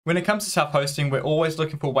When it comes to self-hosting, we're always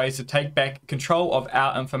looking for ways to take back control of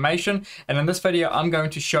our information. And in this video, I'm going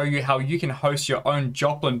to show you how you can host your own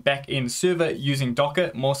Joplin backend server using Docker,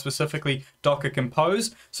 more specifically Docker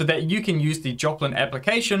Compose, so that you can use the Joplin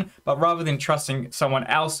application, but rather than trusting someone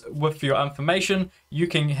else with your information, you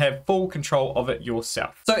can have full control of it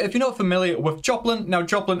yourself. So if you're not familiar with Joplin, now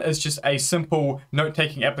Joplin is just a simple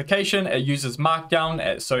note-taking application. It uses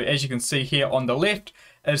Markdown. So as you can see here on the left,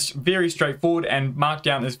 it's very straightforward, and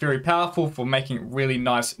Markdown is very powerful for making really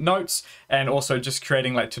nice notes and also just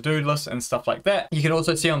creating like to-do lists and stuff like that. You can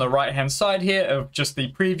also see on the right hand side here of just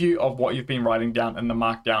the preview of what you've been writing down in the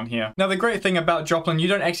Markdown here. Now the great thing about Joplin, you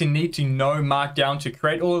don't actually need to know Markdown to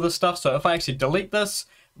create all of this stuff. So if I actually delete this,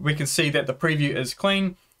 we can see that the preview is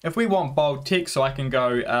clean. If we want bold text, so I can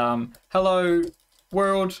go hello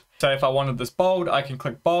world. So if I wanted this bold, I can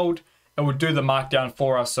click bold. It will do the Markdown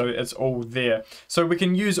for us, so it's all there. So we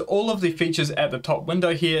can use all of the features at the top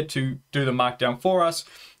window here to do the Markdown for us.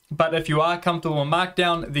 But if you are comfortable with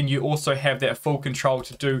Markdown, then you also have that full control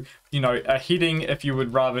to do, a heading if you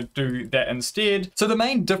would rather do that instead. So the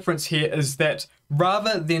main difference here is that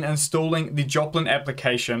rather than installing the Joplin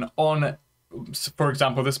application on, for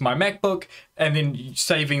example, this is my MacBook, and then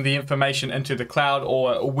saving the information into the cloud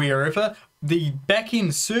or wherever, the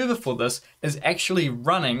backend server for this is actually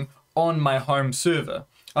running on my home server.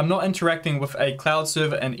 I'm not interacting with a cloud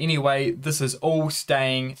server in any way. This is all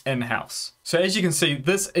staying in-house. So as you can see,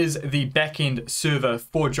 this is the backend server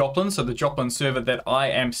for Joplin, so the Joplin server that I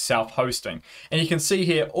am self-hosting. And you can see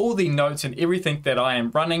here all the notes and everything that I am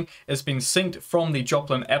running has been synced from the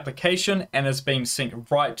Joplin application and is being synced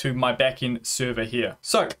right to my backend server here.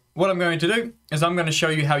 So what I'm going to do is I'm going to show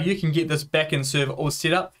you how you can get this backend server all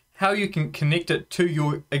set up, how you can connect it to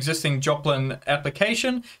your existing Joplin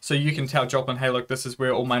application, so you can tell Joplin, hey look, this is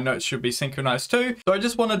where all my notes should be synchronized to. So I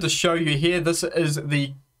just wanted to show you here, this is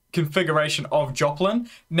the configuration of Joplin.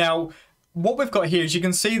 Now, what we've got here is you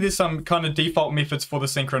can see there's some kind of default methods for the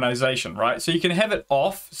synchronization, right? So you can have it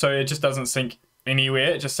off, so it just doesn't sync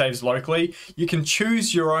anywhere, it just saves locally. You can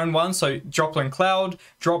choose your own one, so Joplin Cloud,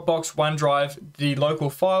 Dropbox, OneDrive, the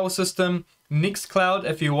local file system, Nextcloud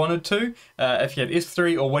if you wanted to, if you had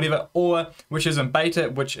S3 or whatever, or which is in beta,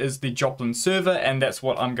 which is the Joplin server, and that's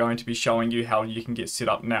what I'm going to be showing you how you can get set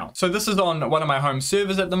up now. So this is on one of my home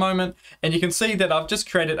servers at the moment, and you can see that I've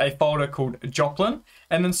just created a folder called Joplin,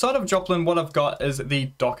 and inside of Joplin what I've got is the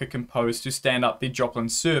Docker Compose to stand up the Joplin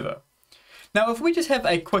server. Now, if we just have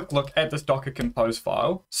a quick look at this Docker Compose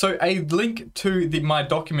file, so a link to my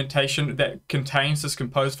documentation that contains this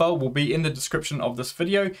Compose file will be in the description of this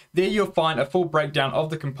video. There you'll find a full breakdown of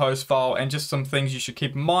the Compose file and just some things you should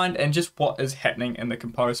keep in mind and just what is happening in the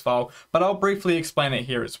Compose file, but I'll briefly explain it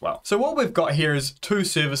here as well. So what we've got here is two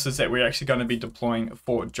services that we're actually going to be deploying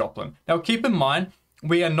for Joplin. Now, keep in mind,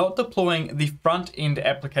 we are not deploying the front end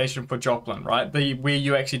application for Joplin, right? Where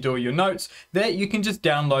you actually do your notes, that you can just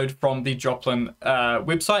download from the Joplin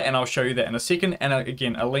website, and I'll show you that in a second. And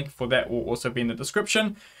again, a link for that will also be in the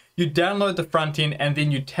description. You download the front end, and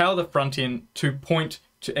then you tell the front end to point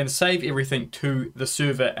to and save everything to the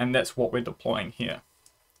server, and that's what we're deploying here.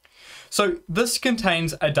 So this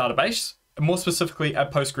contains a database, more specifically a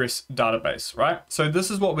Postgres database, right? So this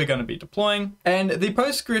is what we're going to be deploying, and the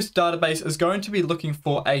Postgres database is going to be looking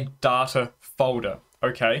for a data folder.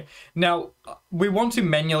 Okay, now we want to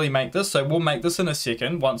manually make this, so we'll make this in a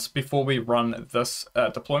second before we run this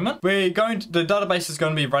deployment. The database is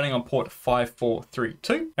going to be running on port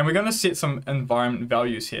 5432, and we're going to set some environment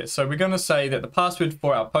values here. So we're going to say that the password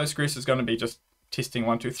for our Postgres is going to be just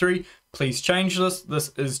testing123. Please change this.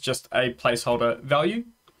 This is just a placeholder value.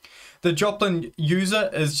 The Joplin user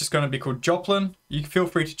is just going to be called Joplin. You can feel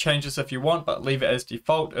free to change this if you want, but leave it as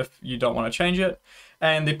default if you don't want to change it.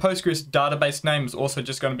 And the Postgres database name is also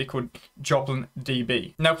just going to be called Joplin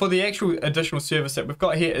DB. Now for the actual additional service that we've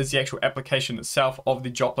got here is the actual application itself of the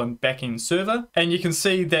Joplin backend server. And you can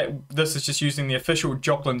see that this is just using the official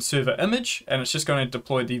Joplin server image, and it's just going to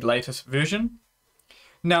deploy the latest version.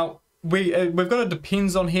 Now, we've got a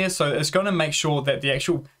depends on here, so it's going to make sure that the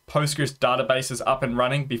actual Postgres database is up and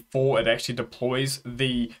running before it actually deploys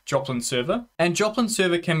the Joplin server. And Joplin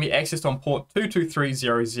server can be accessed on port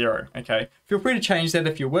 22300, okay? Feel free to change that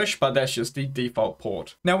if you wish, but that's just the default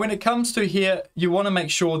port. Now, when it comes to here, you want to make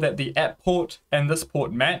sure that the app port and this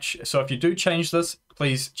port match. So if you do change this,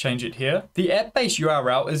 please change it here. The app-based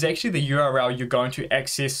URL is actually the URL you're going to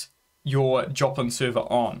access your Joplin server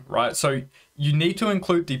on, right? So you need to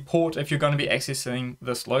include the port if you're going to be accessing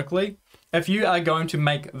this locally. If you are going to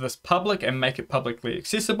make this public and make it publicly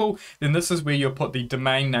accessible, then this is where you'll put the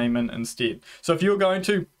domain name in instead. So if you're going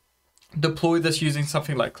to deploy this using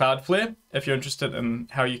something like Cloudflare. If you're interested in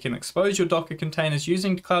how you can expose your Docker containers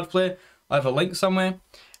using Cloudflare, I have a link somewhere,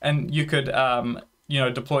 and you could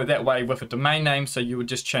deploy it that way with a domain name. So you would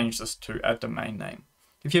just change this to a domain name.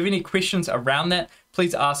 If you have any questions around that,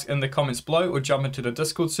 please ask in the comments below or jump into the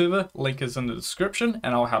Discord server. Link is in the description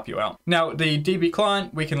and I'll help you out. Now, the DB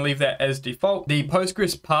client, we can leave that as default. The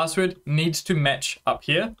Postgres password needs to match up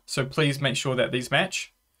here. So please make sure that these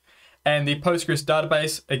match. And the Postgres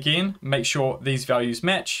database, again, make sure these values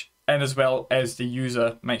match, and as well as the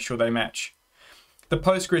user, make sure they match. The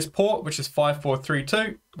Postgres port, which is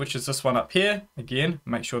 5432, which is this one up here, again,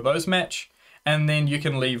 make sure those match. And then you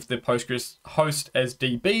can leave the Postgres host as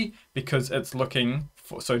DB because it's looking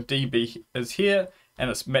for, so DB is here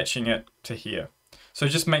and it's matching it to here. So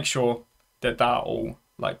just make sure that they're all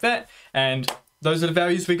like that. And those are the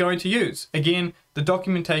values we're going to use. Again, the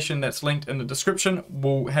documentation that's linked in the description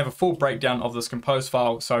will have a full breakdown of this compose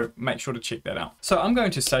file, so make sure to check that out. So I'm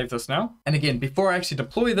going to save this now. And again, before I actually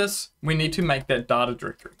deploy this, we need to make that data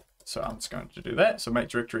directory. So I'm just going to do that. So make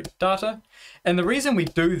directory data. And the reason we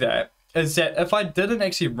do that is that if I didn't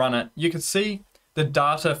actually run it, you can see the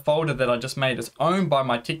data folder that I just made is owned by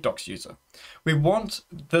my TechDocs user. We want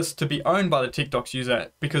this to be owned by the TechDocs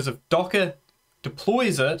user because if Docker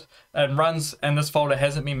deploys it and runs and this folder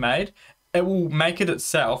hasn't been made, it will make it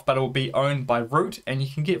itself, but it will be owned by root and you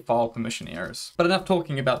can get file permission errors. But enough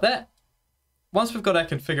talking about that. Once we've got our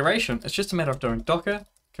configuration, it's just a matter of doing docker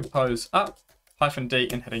compose up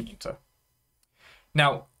 -d and hitting enter.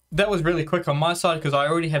 Now, that was really quick on my side because I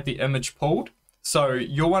already have the image pulled. So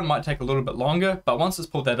your one might take a little bit longer, but once it's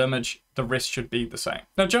pulled that image, the rest should be the same.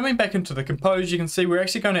 Now jumping back into the compose, you can see we're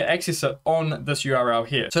actually going to access it on this URL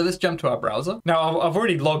here. So let's jump to our browser. Now I've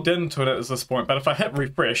already logged into it at this point, but if I hit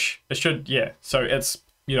refresh, it should, yeah. So it's,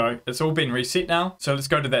 it's all been reset now. So let's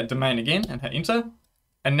go to that domain again and hit enter.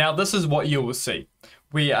 And now this is what you will see.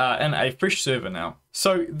 We are in a fresh server now.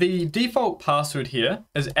 So the default password here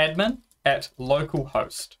is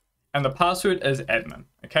admin@localhost. And the password is admin,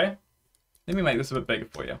 okay? Let me make this a bit bigger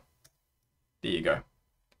for you. There you go.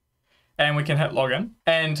 And we can hit login.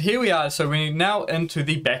 And here we are. So we're now into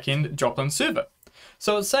the backend Joplin server.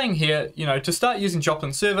 So it's saying here, to start using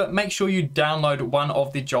Joplin server, make sure you download one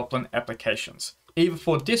of the Joplin applications, either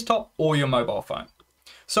for desktop or your mobile phone.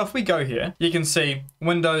 So if we go here, you can see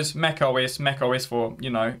Windows, Mac OS for,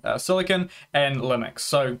 Silicon, and Linux.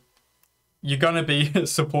 So you're going to be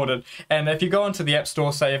supported. And if you go into the App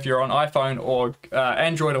Store, say if you're on iPhone or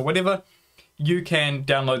Android or whatever, you can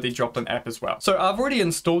download the Joplin app as well. So I've already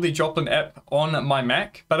installed the Joplin app on my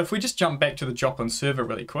Mac, but if we just jump back to the Joplin server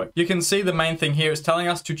really quick, you can see the main thing here is telling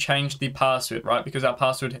us to change the password, right? Because our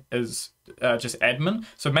password is just admin.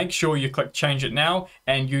 So make sure you click change it now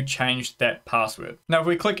and you change that password. Now if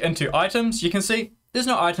we click into items, you can see there's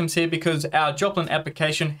no items here because our Joplin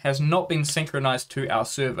application has not been synchronized to our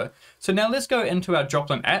server. So now let's go into our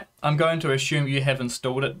Joplin app. I'm going to assume you have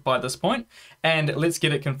installed it by this point, and let's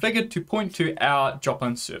get it configured to point to our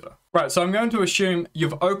Joplin server. Right, so I'm going to assume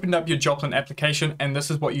you've opened up your Joplin application and this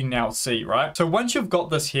is what you now see, right? So once you've got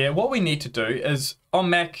this here, what we need to do is on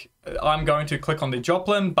Mac, I'm going to click on the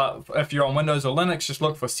Joplin, but if you're on Windows or Linux, just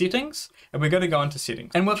look for settings and we're going to go into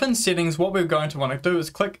settings. And within settings, what we're going to want to do is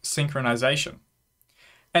click synchronization.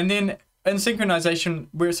 And then in synchronization,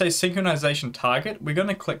 where it says synchronization target, we're going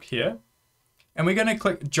to click here and we're going to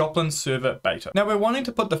click Joplin server beta. Now we're wanting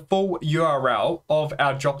to put the full URL of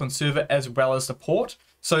our Joplin server as well as the port.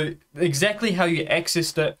 So exactly how you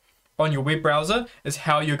accessed it on your web browser is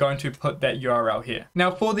how you're going to put that URL here.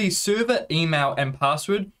 Now for the server email and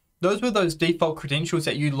password, those were those default credentials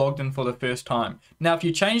that you logged in for the first time. Now if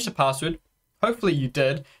you change the password, hopefully you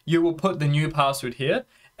did, you will put the new password here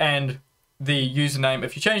and the username.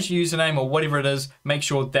 If you change the username or whatever it is, make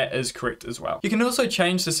sure that is correct as well. You can also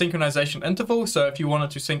change the synchronization interval. So if you wanted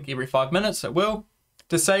to sync every 5 minutes, it will.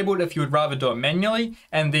 Disabled if you would rather do it manually,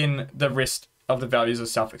 and then the rest of the values are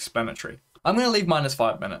self-explanatory. I'm going to leave mine as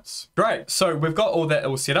 5 minutes. Great, so we've got all that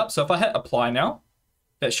all set up. So if I hit apply now,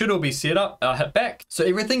 that should all be set up. I'll hit back. So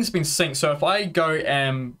everything's been synced. So if I go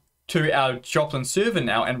to our Joplin server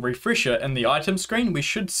now and refresh it in the item screen, we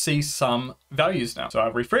should see some values now. So I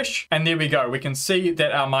refresh and there we go. We can see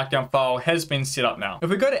that our markdown file has been set up now. If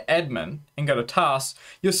we go to admin and go to tasks,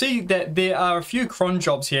 you'll see that there are a few cron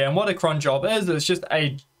jobs here. And what a cron job is just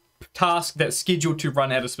a task that's scheduled to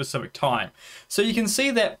run at a specific time. So you can see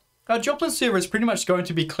that Our Joplin server is pretty much going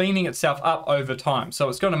to be cleaning itself up over time. So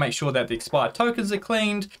it's going to make sure that the expired tokens are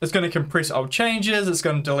cleaned. It's going to compress old changes. It's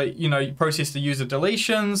going to delete, process the user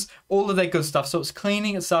deletions, all of that good stuff. So it's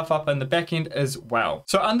cleaning itself up in the back end as well.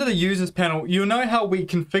 So under the users panel, you'll know how we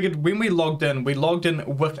configured when we logged in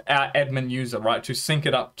with our admin user, right? To sync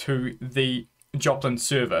it up to the Joplin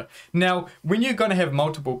server. Now, when you're going to have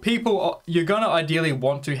multiple people, you're going to ideally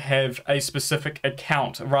want to have a specific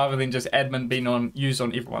account rather than just admin being used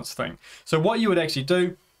on everyone's thing. So what you would actually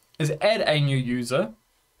do is add a new user,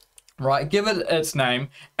 right? Give it its name,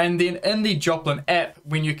 and then in the Joplin app,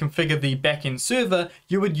 when you configure the backend server,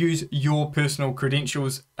 you would use your personal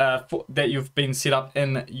credentials that you've been set up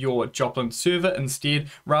in your Joplin server instead,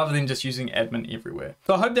 rather than just using admin everywhere.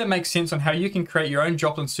 So I hope that makes sense on how you can create your own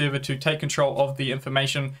Joplin server to take control of the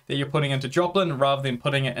information that you're putting into Joplin, rather than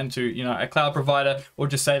putting it into a cloud provider or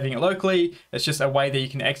just saving it locally. It's just a way that you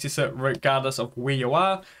can access it regardless of where you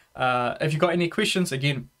are. If you've got any questions,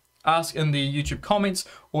 again, ask in the YouTube comments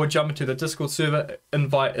or jump into the Discord server.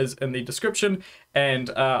 Invite is in the description,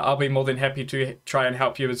 and I'll be more than happy to try and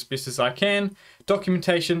help you as best as I can.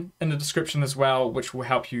 Documentation in the description as well, which will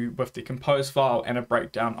help you with the compose file and a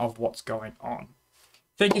breakdown of what's going on.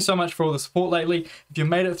 Thank you so much for all the support lately. If you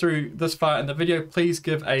made it through this far in the video, please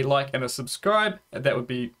give a like and a subscribe. That would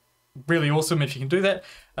be really awesome if you can do that.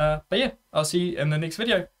 But yeah, I'll see you in the next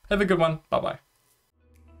video. Have a good one. Bye bye.